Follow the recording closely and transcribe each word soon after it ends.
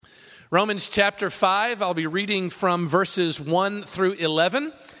Romans chapter 5, I'll be reading from verses 1 through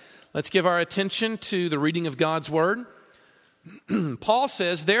 11. Let's give our attention to the reading of God's word. Paul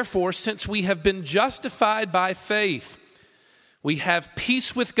says, "Therefore, since we have been justified by faith, we have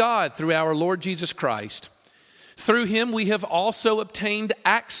peace with God through our Lord Jesus Christ. Through him we have also obtained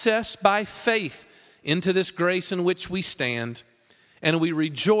access by faith into this grace in which we stand, and we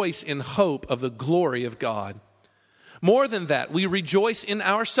rejoice in hope of the glory of God. More than that, we rejoice in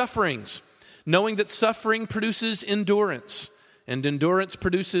our sufferings, knowing that suffering produces endurance, and endurance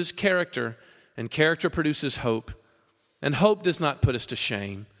produces character, and character produces hope. And hope does not put us to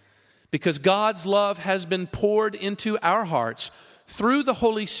shame, because God's love has been poured into our hearts through the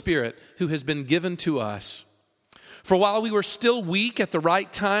Holy Spirit who has been given to us. For while we were still weak at the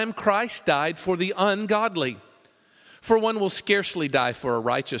right time, Christ died for the ungodly. For one will scarcely die for a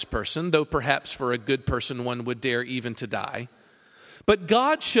righteous person, though perhaps for a good person one would dare even to die. But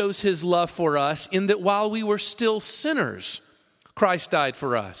God shows his love for us in that while we were still sinners, Christ died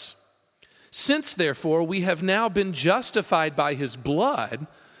for us. Since, therefore, we have now been justified by his blood,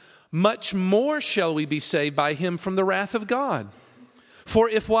 much more shall we be saved by him from the wrath of God. For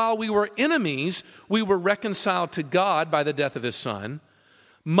if while we were enemies, we were reconciled to God by the death of his Son,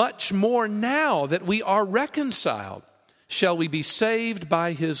 much more now that we are reconciled, shall we be saved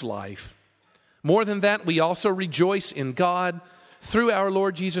by his life. More than that, we also rejoice in God through our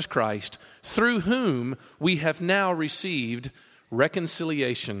Lord Jesus Christ, through whom we have now received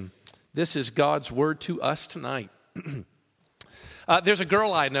reconciliation." This is God's word to us tonight. There's a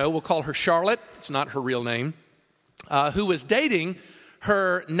girl I know, we'll call her Charlotte, it's not her real name, who was dating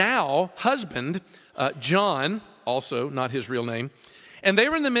her now husband, John, also not his real name. And they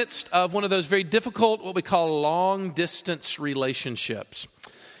were in the midst of one of those very difficult, what we call long-distance relationships.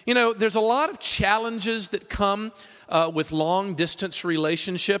 You know, there's a lot of challenges that come with long-distance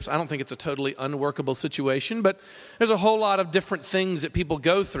relationships. I don't think it's a totally unworkable situation, but there's a whole lot of different things that people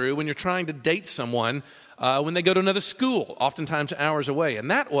go through when you're trying to date someone when they go to another school, oftentimes hours away.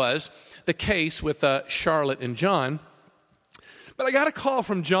 And that was the case with Charlotte and John. But I got a call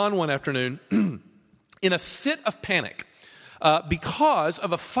from John one afternoon in a fit of panic. Because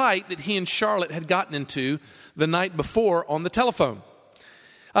of a fight that he and Charlotte had gotten into the night before on the telephone.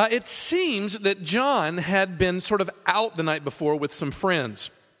 It seems that John had been sort of out the night before with some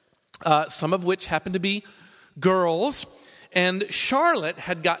friends, some of which happened to be girls, and Charlotte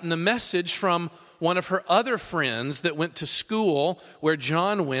had gotten a message from one of her other friends that went to school where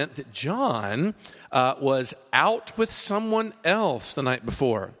John went, that John was out with someone else the night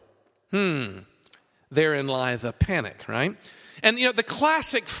before. Therein lie the panic, right? And, you know, the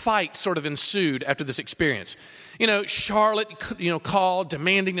classic fight sort of ensued after this experience. You know, Charlotte, called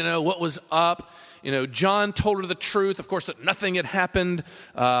demanding to know what was up. You know, John told her the truth, of course, that nothing had happened.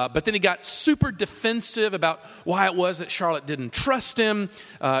 But then he got super defensive about why it was that Charlotte didn't trust him.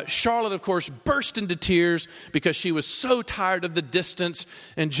 Charlotte, of course, burst into tears because she was so tired of the distance.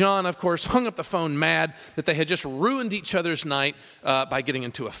 And John, of course, hung up the phone mad that they had just ruined each other's night by getting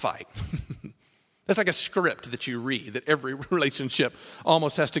into a fight. That's like a script that you read, that every relationship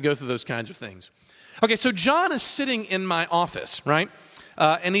almost has to go through those kinds of things. Okay, so John is sitting in my office, right?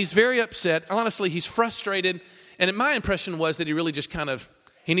 And he's very upset. Honestly, he's frustrated. And my impression was that he really just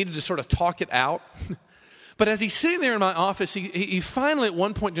he needed to sort of talk it out. But as he's sitting there in my office, he finally at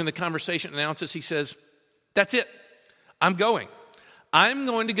one point during the conversation announces, he says, "That's it. I'm going. I'm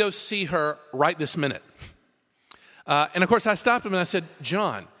going to go see her right this minute." And of course, I stopped him and I said,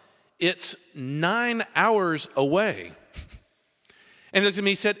 "John, it's 9 hours away." And he looked at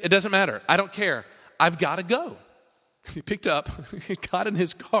me, he said, "It doesn't matter. I don't care. I've got to go." He picked up, he got in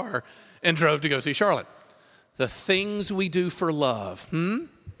his car, and drove to go see Charlotte. The things we do for love.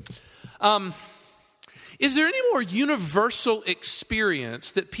 Is there any more universal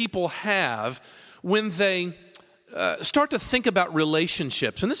experience that people have when they start to think about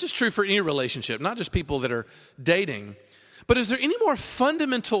relationships? And this is true for any relationship, not just people that are dating. But is there any more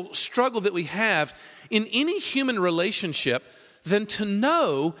fundamental struggle that we have in any human relationship than to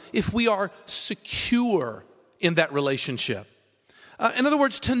know if we are secure in that relationship? In other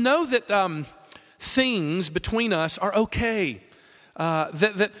words, to know that things between us are okay,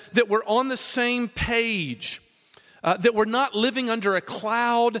 that we're on the same page, that we're not living under a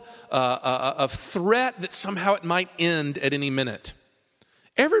cloud of threat that somehow it might end at any minute.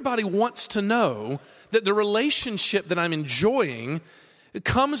 Everybody wants to know that the relationship that I'm enjoying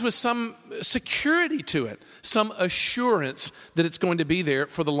comes with some security to it, some assurance that it's going to be there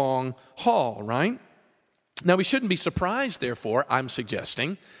for the long haul, right? Now, we shouldn't be surprised, therefore, I'm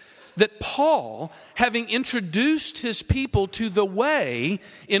suggesting, that Paul, having introduced his people to the way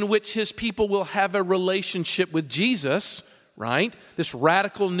in which his people will have a relationship with Jesus, right? This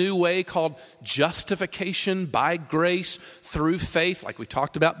radical new way called justification by grace through faith, like we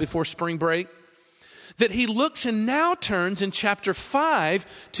talked about before spring break, that he looks and now turns in chapter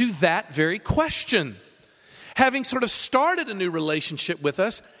 5 to that very question. Having sort of started a new relationship with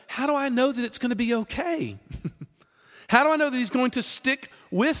us, how do I know that it's going to be okay? How do I know that he's going to stick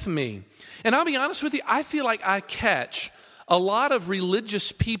with me? And I'll be honest with you, I feel like I catch a lot of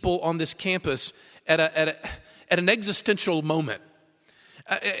religious people on this campus at an existential moment.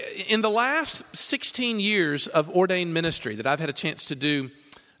 In the last 16 years of ordained ministry that I've had a chance to do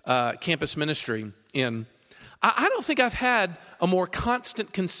campus ministry in, I don't think I've had a more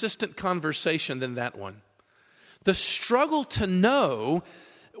constant, consistent conversation than that one. The struggle to know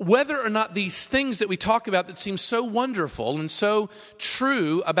whether or not these things that we talk about that seem so wonderful and so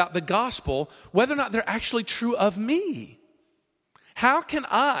true about the gospel, whether or not they're actually true of me. How can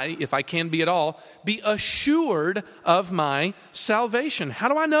I, if I can be at all, be assured of my salvation? How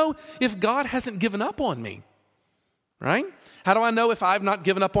do I know if God hasn't given up on me? Right? How do I know if I've not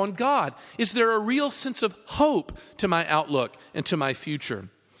given up on God? Is there a real sense of hope to my outlook and to my future?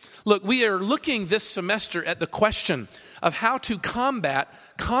 Look, we are looking this semester at the question of how to combat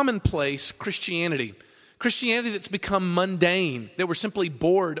commonplace Christianity. Christianity that's become mundane, that we're simply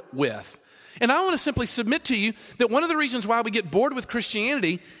bored with. And I want to simply submit to you that one of the reasons why we get bored with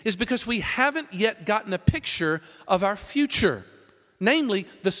Christianity is because we haven't yet gotten a picture of our future, namely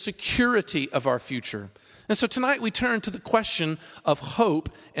the security of our future. And so tonight we turn to the question of hope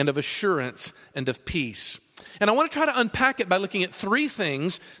and of assurance and of peace. And I want to try to unpack it by looking at three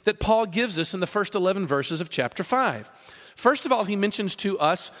things that Paul gives us in the first 11 verses of chapter 5. First of all, he mentions to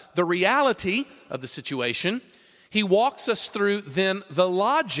us the reality of the situation. He walks us through then the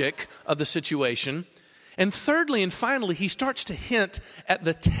logic of the situation. And thirdly and finally, he starts to hint at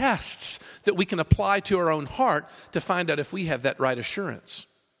the tests that we can apply to our own heart to find out if we have that right assurance.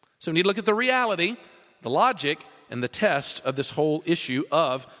 So we need to look at the reality, the logic, and the test of this whole issue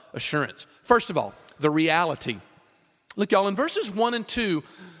of assurance. First of all, the reality. Look, y'all, in verses 1 and 2,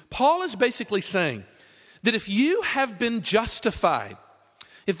 Paul is basically saying that if you have been justified,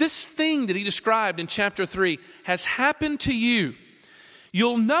 if this thing that he described in chapter 3 has happened to you,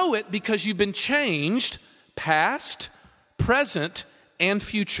 you'll know it because you've been changed past, present, and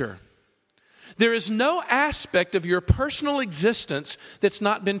future. There is no aspect of your personal existence that's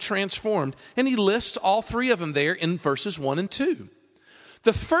not been transformed. And he lists all three of them there in verses 1 and 2.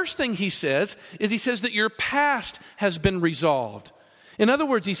 The first thing he says is that your past has been resolved. In other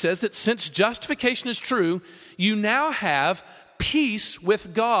words, he says that since justification is true, you now have peace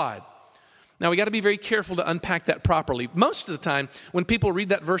with God. Now, we got to be very careful to unpack that properly. Most of the time, when people read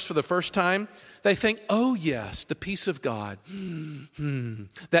that verse for the first time, they think, oh yes, the peace of God.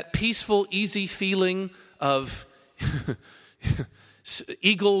 That peaceful, easy feeling of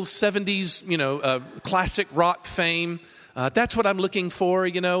Eagles 70s, classic rock fame. That's what I'm looking for,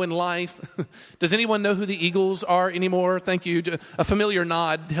 in life. Does anyone know who the Eagles are anymore? Thank you. A familiar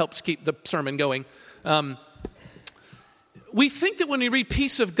nod helps keep the sermon going. We think that when we read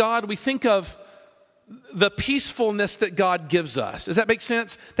peace of God, we think of the peacefulness that God gives us. Does that make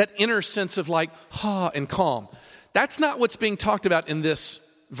sense? That inner sense of and calm. That's not what's being talked about in this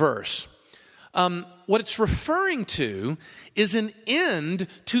verse. What it's referring to is an end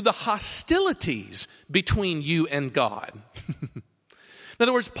to the hostilities between you and God. In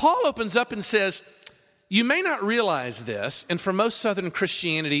other words, Paul opens up and says, you may not realize this, and for most Southern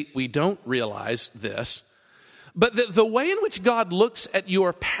Christianity, we don't realize this, but the way in which God looks at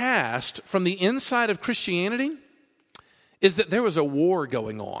your past from the inside of Christianity is that there was a war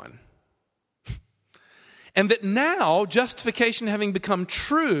going on. And that now, justification having become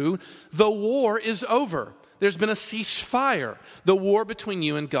true, the war is over. There's been a ceasefire. The war between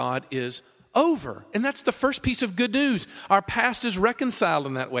you and God is over. And that's the first piece of good news. Our past is reconciled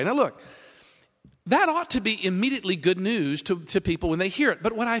in that way. Now look, that ought to be immediately good news to people when they hear it.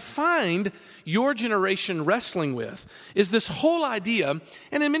 But what I find your generation wrestling with is this whole idea,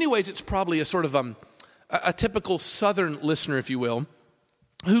 and in many ways it's probably a sort of a typical Southern listener, if you will,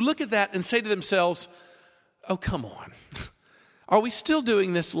 who look at that and say to themselves, oh, come on. Are we still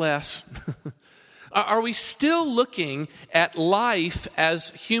doing this, Les? Are we still looking at life as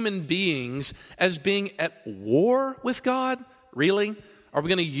human beings as being at war with God? Really? Are we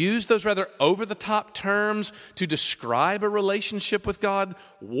going to use those rather over-the-top terms to describe a relationship with God?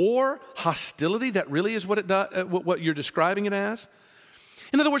 War, hostility, that really is what it does, what you're describing it as?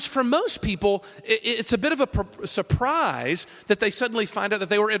 In other words, for most people, it's a bit of a surprise that they suddenly find out that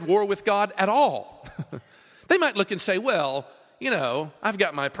they were at war with God at all. They might look and say, well, I've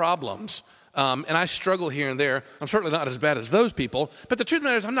got my problems, and I struggle here and there. I'm certainly not as bad as those people. But the truth of the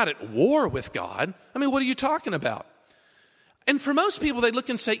matter is, I'm not at war with God. I mean, what are you talking about? And for most people, they look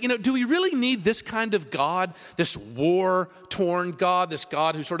and say, do we really need this kind of God, this war-torn God, this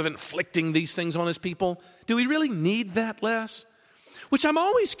God who's sort of inflicting these things on his people? Do we really need that, Les? Which I'm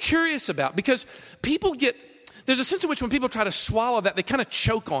always curious about, because there's a sense in which when people try to swallow that, they kind of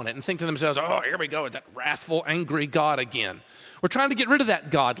choke on it and think to themselves, oh, here we go with that wrathful, angry God again. We're trying to get rid of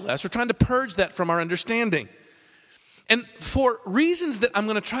that God, Les. We're trying to purge that from our understanding. And for reasons that I'm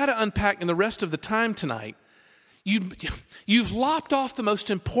going to try to unpack in the rest of the time tonight, you've lopped off the most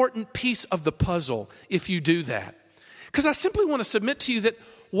important piece of the puzzle if you do that. Because I simply want to submit to you that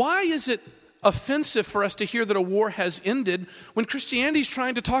why is it offensive for us to hear that a war has ended when Christianity is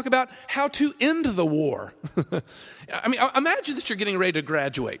trying to talk about how to end the war? I mean, imagine that you're getting ready to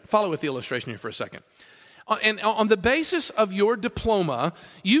graduate. Follow with the illustration here for a second. And on the basis of your diploma,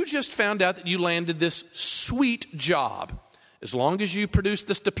 you just found out that you landed this sweet job. As long as you produce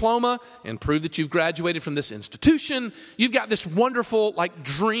this diploma and prove that you've graduated from this institution, you've got this wonderful,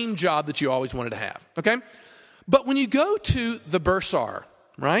 dream job that you always wanted to have, okay? But when you go to the bursar,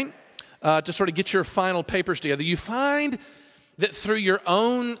 right, to sort of get your final papers together, you find that through your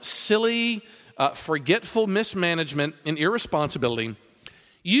own silly, forgetful mismanagement and irresponsibility,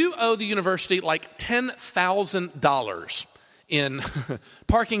 you owe the university $10,000 in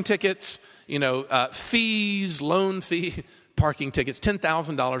parking tickets, fees, loan fee, parking tickets,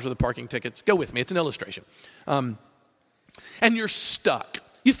 $10,000 worth of parking tickets. Go with me. It's an illustration. And you're stuck.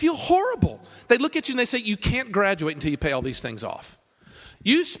 You feel horrible. They look at you and they say, you can't graduate until you pay all these things off.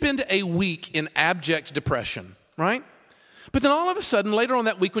 You spend a week in abject depression, right? But then all of a sudden, later on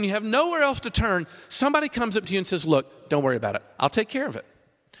that week, when you have nowhere else to turn, somebody comes up to you and says, look, don't worry about it. I'll take care of it.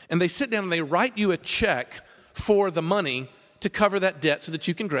 And they sit down and they write you a check for the money to cover that debt so that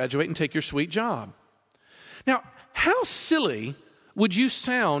you can graduate and take your sweet job. Now, how silly would you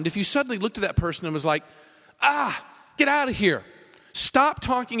sound if you suddenly looked at that person and was like, get out of here. Stop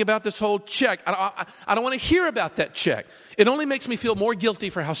talking about this whole check. I don't want to hear about that check. It only makes me feel more guilty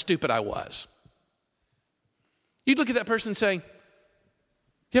for how stupid I was. You'd look at that person and say,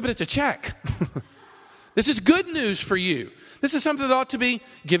 yeah, but it's a check. This is good news for you. This is something that ought to be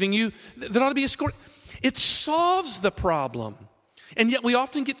giving you, that ought to be escorted. It solves the problem. And yet we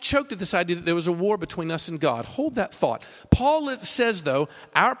often get choked at this idea that there was a war between us and God. Hold that thought. Paul says, though,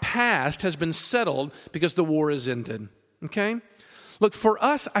 our past has been settled because the war is ended. Okay? Look, for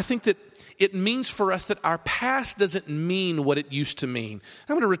us, I think that it means for us that our past doesn't mean what it used to mean.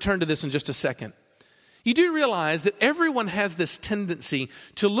 I'm going to return to this in just a second. You do realize that everyone has this tendency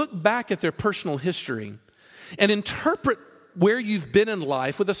to look back at their personal history and interpret where you've been in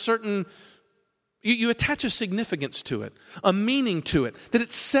life with a certain, you attach a significance to it, a meaning to it, that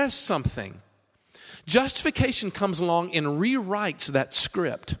it says something. Justification comes along and rewrites that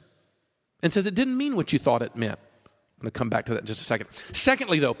script and says it didn't mean what you thought it meant. I'm going to come back to that in just a second.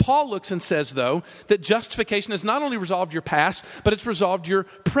 Secondly, though, Paul looks and says, though, that justification has not only resolved your past, but it's resolved your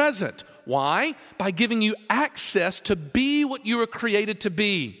present. Why? By giving you access to be what you were created to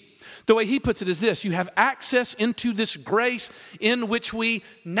be. The way he puts it is this: you have access into this grace in which we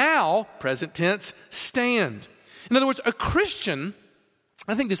now, present tense, stand. In other words, a Christian,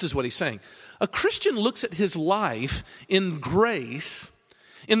 I think this is what he's saying, a Christian looks at his life in grace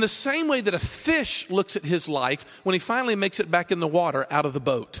in the same way that a fish looks at his life when he finally makes it back in the water out of the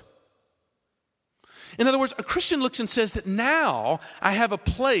boat. In other words, a Christian looks and says that now I have a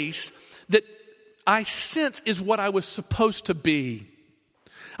place that I sense is what I was supposed to be.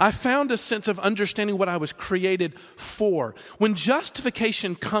 I found a sense of understanding what I was created for. When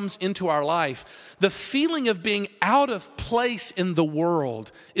justification comes into our life, the feeling of being out of place in the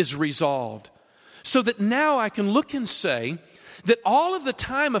world is resolved. So that now I can look and say that all of the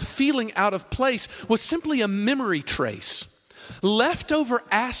time of feeling out of place was simply a memory trace. Leftover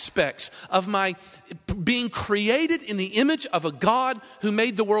aspects of my being created in the image of a God who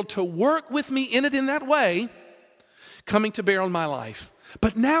made the world to work with me in it in that way, coming to bear on my life.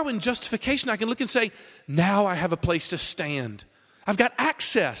 But now in justification, I can look and say, now I have a place to stand. I've got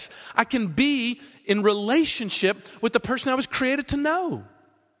access. I can be in relationship with the person I was created to know.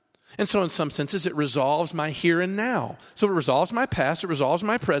 And so in some senses, it resolves my here and now. So it resolves my past, it resolves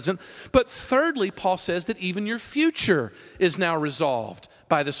my present. But thirdly, Paul says that even your future is now resolved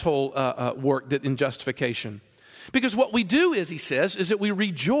by this whole work that in justification. Because what we do is, he says, is that we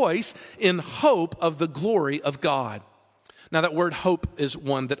rejoice in hope of the glory of God. Now, that word hope is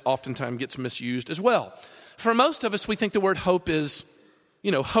one that oftentimes gets misused as well. For most of us, we think the word hope is,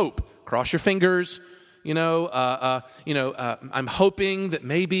 hope. Cross your fingers. I'm hoping that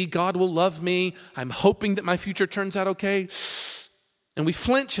maybe God will love me. I'm hoping that my future turns out okay. And we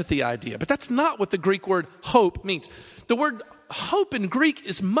flinch at the idea. But that's not what the Greek word hope means. The word hope in Greek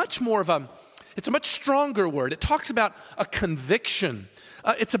is much more of it's a much stronger word. It talks about a conviction.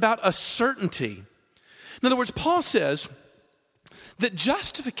 It's about a certainty. In other words, Paul says that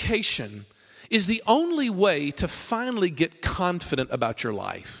justification is the only way to finally get confident about your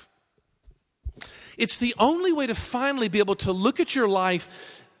life. It's the only way to finally be able to look at your life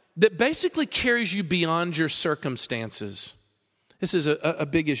that basically carries you beyond your circumstances. This is a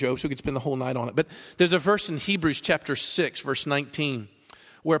big issue, so we could spend the whole night on it. But there's a verse in Hebrews chapter 6, verse 19,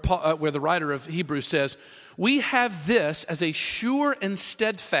 where the writer of Hebrews says, "We have this as a sure and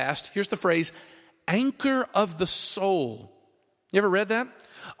steadfast," here's the phrase, "anchor of the soul." You ever read that?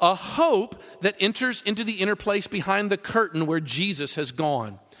 A hope that enters into the inner place behind the curtain where Jesus has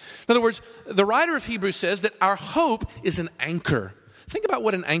gone. In other words, the writer of Hebrews says that our hope is an anchor. Think about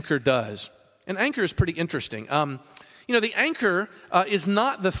what an anchor does. An anchor is pretty interesting. The anchor is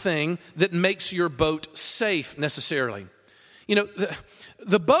not the thing that makes your boat safe necessarily.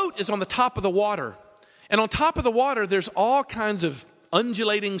 The boat is on the top of the water. And on top of the water, there's all kinds of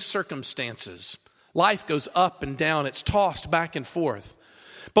undulating circumstances. Life goes up and down. It's tossed back and forth.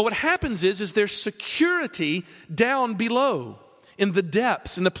 But what happens is there's security down below, in the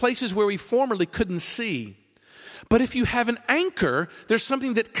depths, in the places where we formerly couldn't see. But if you have an anchor, there's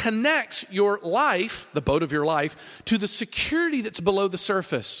something that connects your life, the boat of your life, to the security that's below the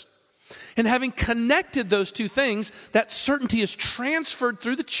surface. And having connected those two things, that certainty is transferred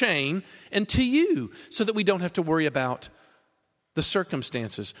through the chain and to you, so that we don't have to worry about the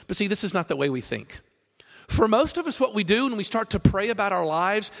circumstances. But see, this is not the way we think. For most of us, what we do when we start to pray about our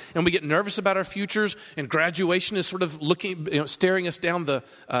lives and we get nervous about our futures, and graduation is sort of staring us down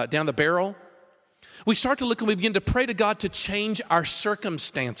the barrel, we start to look and we begin to pray to God to change our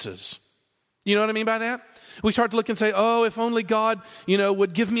circumstances. You know what I mean by that? We start to look and say, oh, if only God,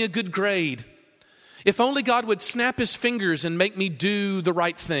 would give me a good grade. If only God would snap his fingers and make me do the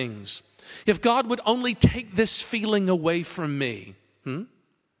right things. If God would only take this feeling away from me.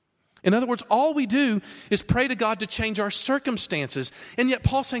 In other words, all we do is pray to God to change our circumstances. And yet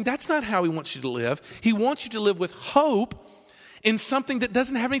Paul's saying that's not how he wants you to live. He wants you to live with hope in something that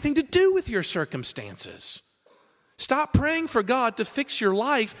doesn't have anything to do with your circumstances. Stop praying for God to fix your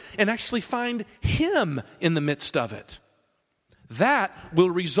life and actually find him in the midst of it. That will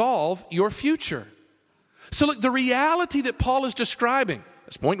resolve your future. So look, the reality that Paul is describing,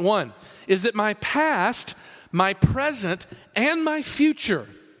 that's point one, is that my past, my present, and my future,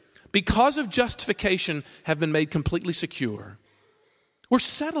 because of justification, have been made completely secure. We're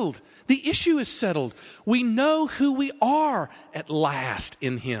settled. The issue is settled. We know who we are at last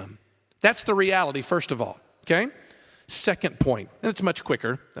in him. That's the reality, first of all. Okay? Second point, and it's much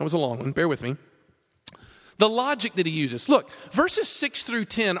quicker. That was a long one. Bear with me. The logic that he uses. Look, verses 6 through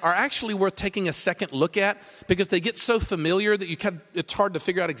 10 are actually worth taking a second look at because they get so familiar that it's hard to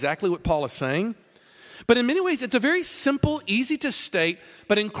figure out exactly what Paul is saying. But in many ways, it's a very simple, easy to state,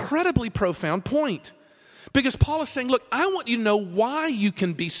 but incredibly profound point. Because Paul is saying, look, I want you to know why you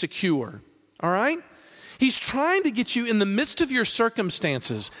can be secure, all right? He's trying to get you in the midst of your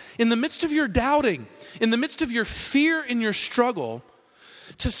circumstances, in the midst of your doubting, in the midst of your fear and your struggle,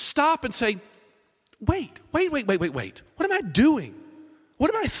 to stop and say, wait. What am I doing?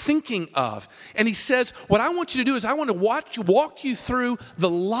 What am I thinking of? And he says, what I want you to do is I want to walk you through the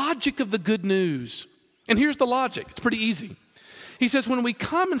logic of the good news. And here's the logic. It's pretty easy. He says, when we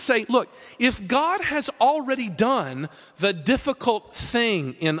come and say, look, if God has already done the difficult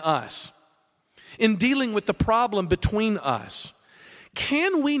thing in us, in dealing with the problem between us,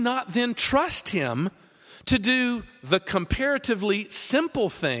 can we not then trust him to do the comparatively simple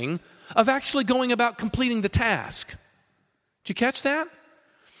thing of actually going about completing the task? Did you catch that?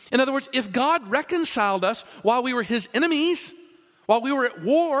 In other words, if God reconciled us while we were his enemies, while we were at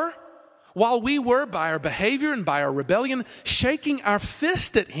war, while we were, by our behavior and by our rebellion, shaking our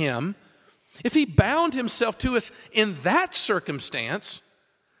fist at him, if he bound himself to us in that circumstance,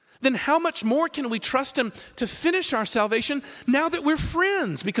 then how much more can we trust him to finish our salvation now that we're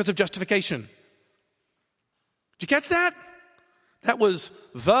friends because of justification? Did you catch that? That was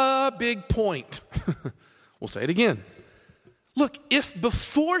the big point. We'll say it again. Look, if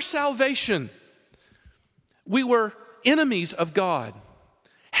before salvation we were enemies of God,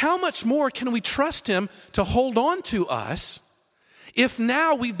 how much more can we trust him to hold on to us if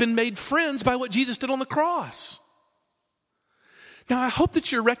now we've been made friends by what Jesus did on the cross? Now, I hope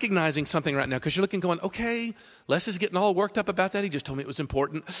that you're recognizing something right now because you're looking going, okay, Les is getting all worked up about that. He just told me it was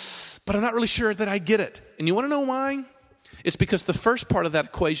important, but I'm not really sure that I get it. And you want to know why? It's because the first part of that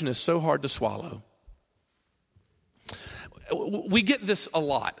equation is so hard to swallow. We get this a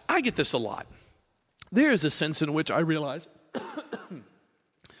lot. I get this a lot. There is a sense in which I realize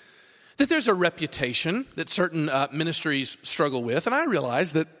that there's a reputation that certain ministries struggle with, and I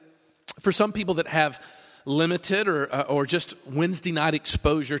realize that for some people that have limited or just Wednesday night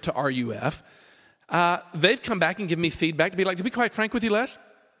exposure to RUF, they've come back and given me feedback to be like, to be quite frank with you, Les,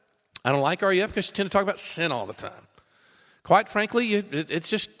 I don't like RUF because you tend to talk about sin all the time. Quite frankly, it's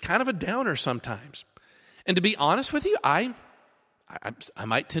just kind of a downer sometimes. And to be honest with you, I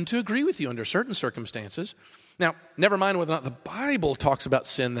might tend to agree with you under certain circumstances. Now, never mind whether or not the Bible talks about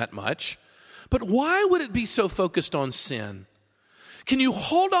sin that much, but why would it be so focused on sin? Can you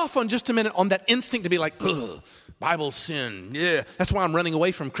hold off on just a minute on that instinct to be like, ugh, Bible sin, yeah. That's why I'm running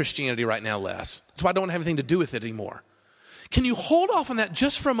away from Christianity right now, Les. That's why I don't have anything to do with it anymore. Can you hold off on that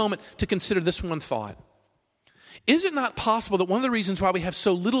just for a moment to consider this one thought? Is it not possible that one of the reasons why we have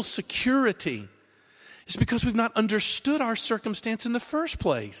so little security is because we've not understood our circumstance in the first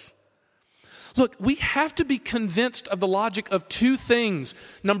place? Look, we have to be convinced of the logic of two things.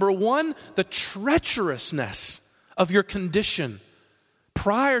 Number one, the treacherousness of your condition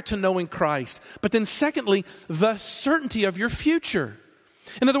prior to knowing Christ. But then secondly, the certainty of your future.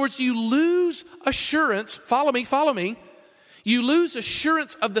 In other words, you lose assurance, follow me. You lose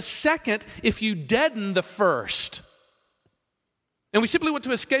assurance of the second if you deaden the first. And we simply want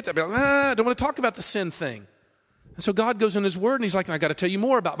to escape that. I don't want to talk about the sin thing. And so God goes in His Word and He's like, I've got to tell you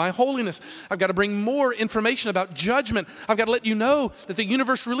more about my holiness. I've got to bring more information about judgment. I've got to let you know that the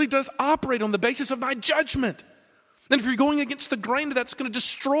universe really does operate on the basis of my judgment. And if you're going against the grain of that, it's going to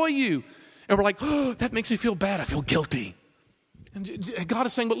destroy you. And we're like, oh, that makes me feel bad. I feel guilty. And God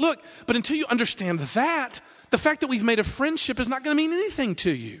is saying, but until you understand that, the fact that we've made a friendship is not going to mean anything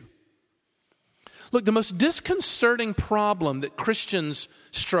to you. Look, the most disconcerting problem that Christians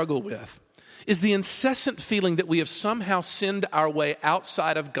struggle with is the incessant feeling that we have somehow sinned our way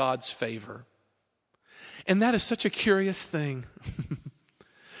outside of God's favor. And that is such a curious thing.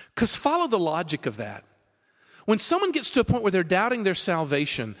 Because follow the logic of that. When someone gets to a point where they're doubting their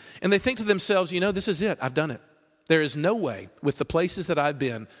salvation and they think to themselves, this is it, I've done it. There is no way with the places that I've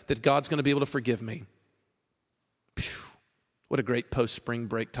been that God's going to be able to forgive me. Phew, what a great post-spring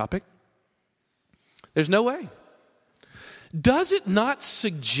break topic. There's no way. Does it not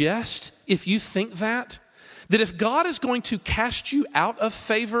suggest, if you think that if God is going to cast you out of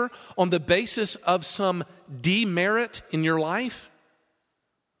favor on the basis of some demerit in your life,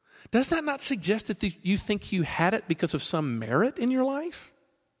 does that not suggest that you think you had it because of some merit in your life?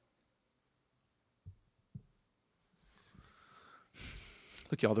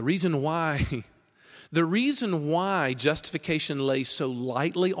 Look, y'all, the reason why justification lays so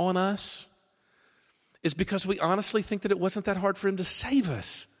lightly on us is because we honestly think that it wasn't that hard for Him to save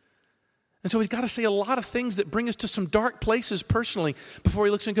us. And so He's got to say a lot of things that bring us to some dark places personally before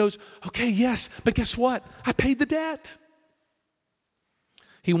He looks and goes, okay, yes, but guess what? I paid the debt.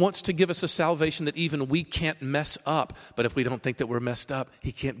 He wants to give us a salvation that even we can't mess up, but if we don't think that we're messed up,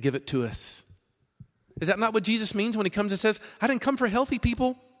 He can't give it to us. Is that not what Jesus means when He comes and says, I didn't come for healthy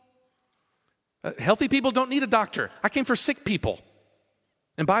people? Healthy people don't need a doctor. I came for sick people.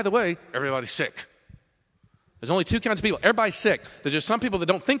 And by the way, everybody's sick. There's only two kinds of people. Everybody's sick. There's just some people that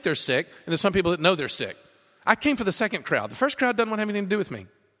don't think they're sick, and there's some people that know they're sick. I came for the second crowd. The first crowd doesn't want to have anything to do with me.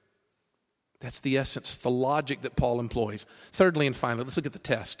 That's the essence, the logic that Paul employs. Thirdly and finally, let's look at the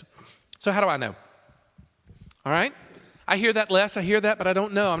test. So how do I know? All right? I hear that, Les. I hear that, but I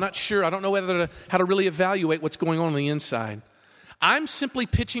don't know. I'm not sure. I don't know how to really evaluate what's going on the inside. I'm simply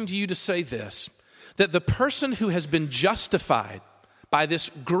pitching to you to say this, that the person who has been justified by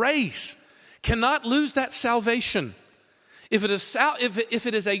this grace cannot lose that salvation. If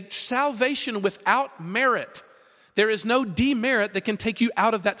it is a salvation without merit, there is no demerit that can take you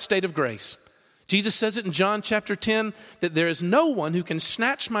out of that state of grace. Jesus says it in John chapter 10, that there is no one who can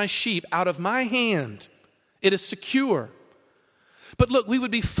snatch my sheep out of my hand. It is secure. But look, we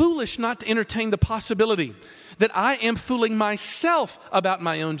would be foolish not to entertain the possibility that I am fooling myself about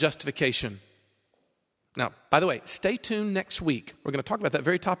my own justification. Now, by the way, stay tuned next week. We're going to talk about that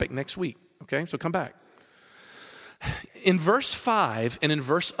very topic next week. Okay, so come back. In verse 5 and in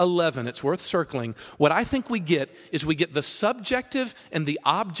verse 11, it's worth circling. What I think we get is we get the subjective and the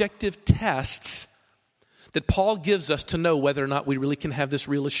objective tests that Paul gives us to know whether or not we really can have this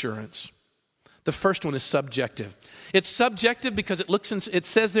real assurance. The first one is subjective. It's subjective because it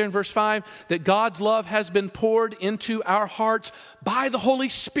says there in verse 5 that God's love has been poured into our hearts by the Holy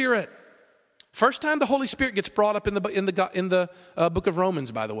Spirit. First time the Holy Spirit gets brought up in the book of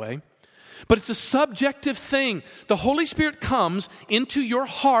Romans, by the way. But it's a subjective thing. The Holy Spirit comes into your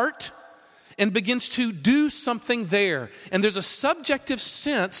heart and begins to do something there. And there's a subjective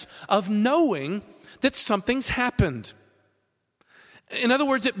sense of knowing that something's happened. In other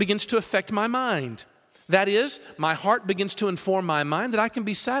words, it begins to affect my mind. That is, my heart begins to inform my mind that I can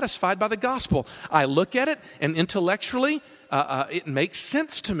be satisfied by the gospel. I look at it, and intellectually, it makes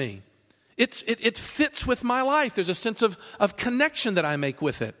sense to me. It fits with my life. There's a sense of connection that I make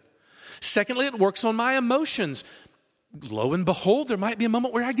with it. Secondly, it works on my emotions. Lo and behold, there might be a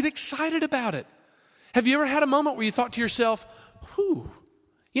moment where I get excited about it. Have you ever had a moment where you thought to yourself,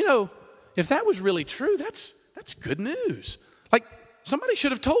 if that was really true, that's good news. Like, somebody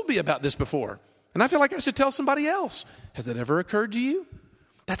should have told me about this before, and I feel like I should tell somebody else. Has that ever occurred to you?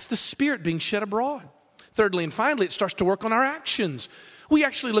 That's the Spirit being shed abroad. Thirdly and finally, it starts to work on our actions. We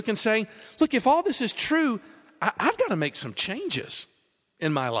actually look and say, look, if all this is true, I've got to make some changes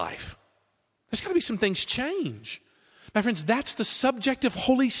in my life. There's got to be some things change. My friends, that's the subjective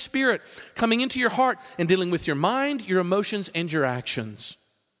Holy Spirit coming into your heart and dealing with your mind, your emotions, and your actions.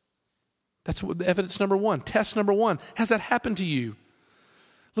 That's evidence number one, test number one. Has that happened to you?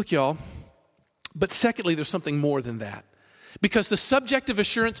 Look, y'all, but secondly, there's something more than that. Because the subjective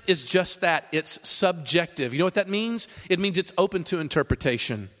assurance is just that. It's subjective. You know what that means? It means it's open to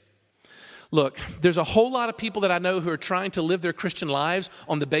interpretation. Look, there's a whole lot of people that I know who are trying to live their Christian lives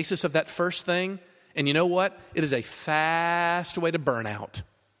on the basis of that first thing. And you know what? It is a fast way to burn out.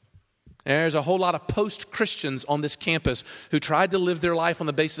 There's a whole lot of post-Christians on this campus who tried to live their life on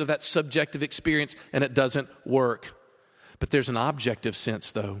the basis of that subjective experience, and it doesn't work. But there's an objective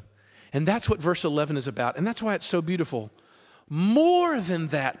sense, though. And that's what verse 11 is about. And that's why it's so beautiful. More than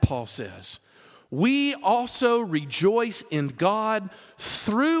that, Paul says, we also rejoice in God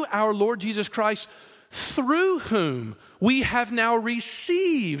through our Lord Jesus Christ, through whom we have now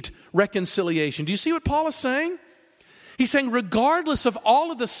received reconciliation. Do you see what Paul is saying? He's saying regardless of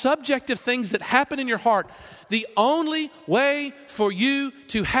all of the subjective things that happen in your heart, the only way for you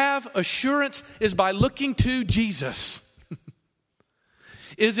to have assurance is by looking to Jesus.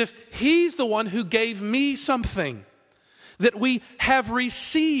 Is if he's the one who gave me something that we have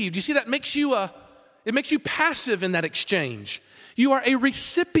received. You see, that makes you passive in that exchange. You are a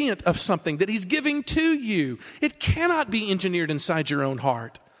recipient of something that he's giving to you. It cannot be engineered inside your own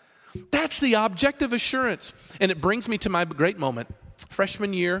heart. That's the objective assurance. And it brings me to my great moment,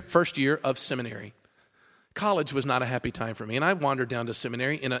 freshman year, first year of seminary. College was not a happy time for me, and I wandered down to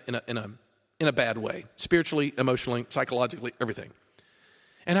seminary in a bad way, spiritually, emotionally, psychologically, everything.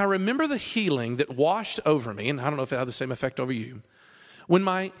 And I remember the healing that washed over me, and I don't know if it had the same effect over you, when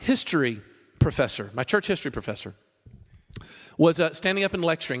my history professor, my church history professor, was standing up and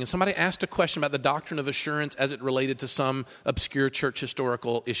lecturing, and somebody asked a question about the doctrine of assurance as it related to some obscure church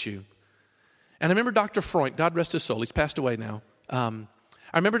historical issue. And I remember Dr. Freund, God rest his soul, he's passed away now. I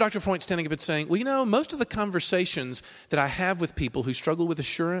remember Dr. Freund standing up and saying, well, most of the conversations that I have with people who struggle with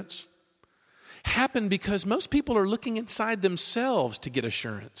assurance happen because most people are looking inside themselves to get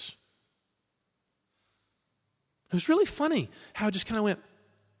assurance. It was really funny how I just kind of went,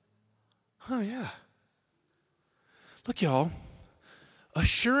 oh yeah. Look, y'all,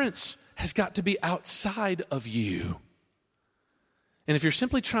 assurance has got to be outside of you. And if you're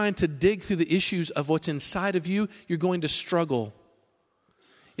simply trying to dig through the issues of what's inside of you, you're going to struggle.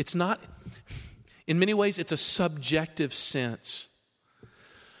 It's not, in many ways, it's a subjective sense.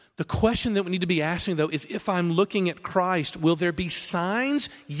 The question that we need to be asking, though, is if I'm looking at Christ, will there be signs?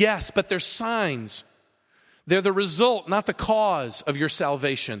 Yes, but they're signs. They're the result, not the cause of your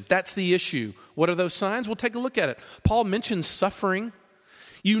salvation. That's the issue. What are those signs? We'll take a look at it. Paul mentions suffering.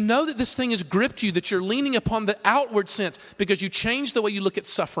 You know that this thing has gripped you, that you're leaning upon the outward sense because you changed the way you look at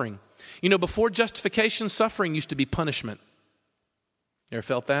suffering. Before justification, suffering used to be punishment. You ever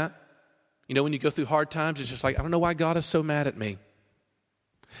felt that? When you go through hard times, it's just like, I don't know why God is so mad at me.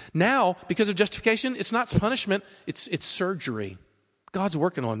 Now, because of justification, it's not punishment, it's surgery. God's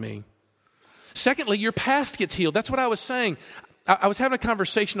working on me. Secondly, your past gets healed. That's what I was saying. I was having a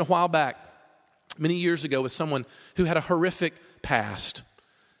conversation a while back, many years ago, with someone who had a horrific past.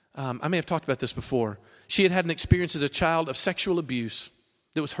 I may have talked about this before. She had an experience as a child of sexual abuse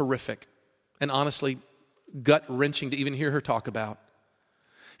that was horrific and honestly gut-wrenching to even hear her talk about.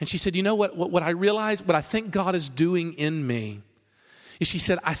 And she said, what I realized, what I think God is doing in me, is she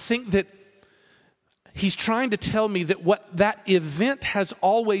said, I think that he's trying to tell me that what that event has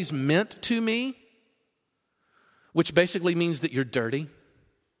always meant to me, which basically means that you're dirty,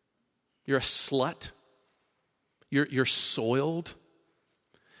 you're a slut, you're soiled.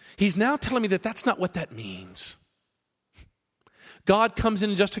 He's now telling me that that's not what that means. God comes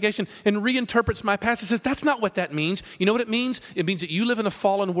in justification and reinterprets my past and says, that's not what that means. You know what it means? It means that you live in a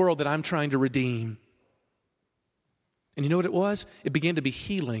fallen world that I'm trying to redeem. And you know what it was? It began to be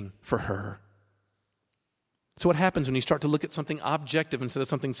healing for her. So what happens when you start to look at something objective instead of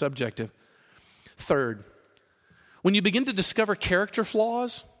something subjective? Third, when you begin to discover character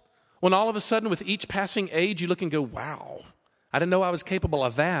flaws, when all of a sudden with each passing age you look and go, wow, I didn't know I was capable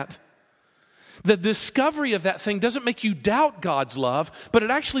of that. The discovery of that thing doesn't make you doubt God's love, but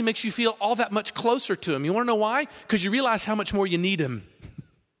it actually makes you feel all that much closer to Him. You want to know why? Because you realize how much more you need Him.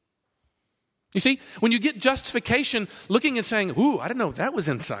 You see, when you get justification, looking and saying, ooh, I didn't know that was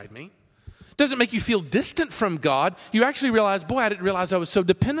inside me, doesn't make you feel distant from God. You actually realize, boy, I didn't realize I was so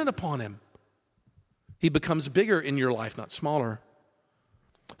dependent upon Him. He becomes bigger in your life, not smaller.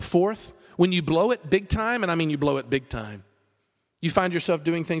 Fourth, when you blow it big time, and I mean you blow it big time, you find yourself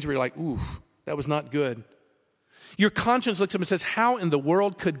doing things where you're like, ooh, that was not good. Your conscience looks up and says, how in the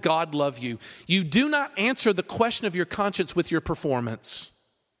world could God love you? You do not answer the question of your conscience with your performance.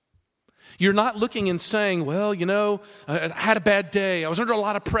 You're not looking and saying, well, you know, I had a bad day. I was under a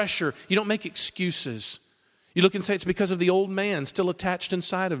lot of pressure. You don't make excuses. You look and say, it's because of the old man still attached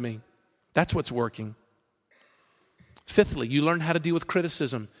inside of me. That's what's working. Fifthly, you learn how to deal with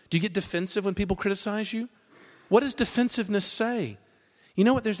criticism. Do you get defensive when people criticize you? What does defensiveness say? You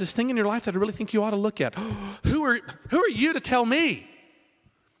know what? There's this thing in your life that I really think you ought to look at. Who are you to tell me?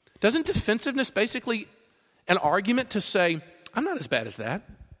 Doesn't defensiveness basically an argument to say, I'm not as bad as that?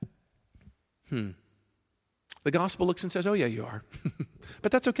 The gospel looks and says, oh yeah, you are.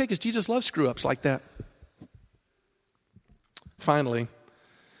 But that's okay because Jesus loves screw-ups like that. Finally,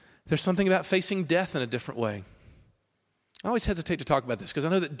 there's something about facing death in a different way. I always hesitate to talk about this because I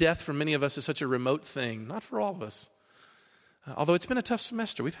know that death for many of us is such a remote thing. Not for all of us. Although it's been a tough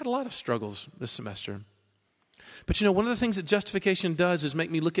semester. We've had a lot of struggles this semester. But you know, one of the things that justification does is make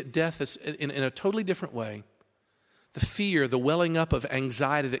me look at death as, in a totally different way. The fear, the welling up of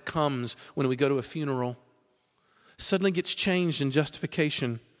anxiety that comes when we go to a funeral suddenly gets changed in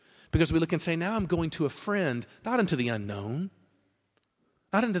justification because we look and say, now I'm going to a friend, not into the unknown,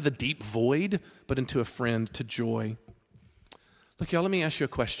 not into the deep void, but into a friend, to joy. Look, y'all, let me ask you a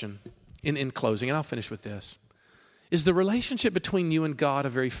question in closing, and I'll finish with this. Is the relationship between you and God a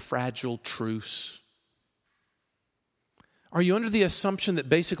very fragile truce? Are you under the assumption that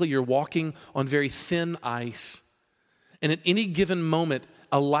basically you're walking on very thin ice, and at any given moment,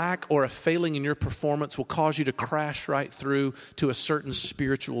 a lack or a failing in your performance will cause you to crash right through to a certain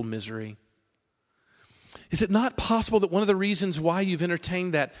spiritual misery? Is it not possible that one of the reasons why you've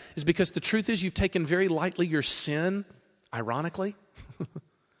entertained that is because the truth is you've taken very lightly your sin, ironically?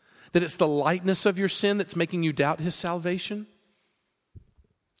 That it's the lightness of your sin that's making you doubt His salvation?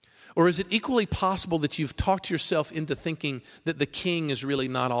 Or is it equally possible that you've talked yourself into thinking that the King is really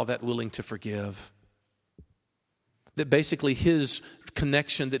not all that willing to forgive? That basically His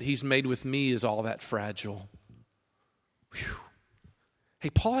connection that He's made with me is all that fragile? Whew. Hey,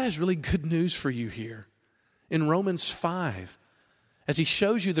 Paul has really good news for you here. In Romans 5, as he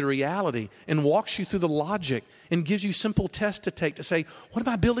shows you the reality and walks you through the logic and gives you simple tests to take to say, what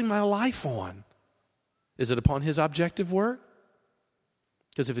am I building my life on? Is it upon His objective word?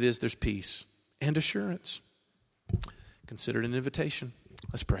 Because if it is, there's peace and assurance. Consider it an invitation.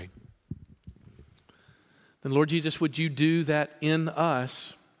 Let's pray. Then, Lord Jesus, would you do that in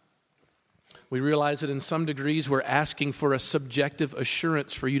us? We realize that in some degrees we're asking for a subjective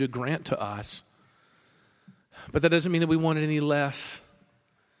assurance for you to grant to us. But that doesn't mean that we want it any less.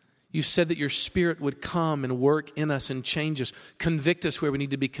 You said that your Spirit would come and work in us and change us, convict us where we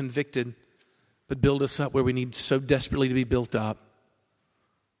need to be convicted, but build us up where we need so desperately to be built up.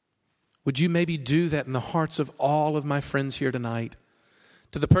 Would you maybe do that in the hearts of all of my friends here tonight?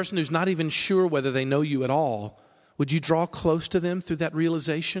 To the person who's not even sure whether they know you at all, would you draw close to them through that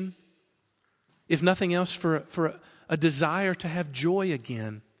realization? If nothing else, for a desire to have joy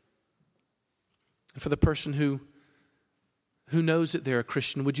again. And for the person who knows that they're a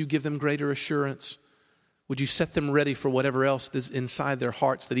Christian, would you give them greater assurance? Would you set them ready for whatever else is inside their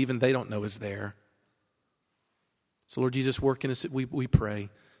hearts that even they don't know is there? So Lord Jesus, work in us, we pray,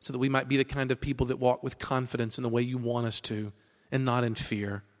 so that we might be the kind of people that walk with confidence in the way you want us to and not in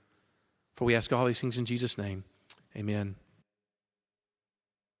fear. For we ask all these things in Jesus' name. Amen.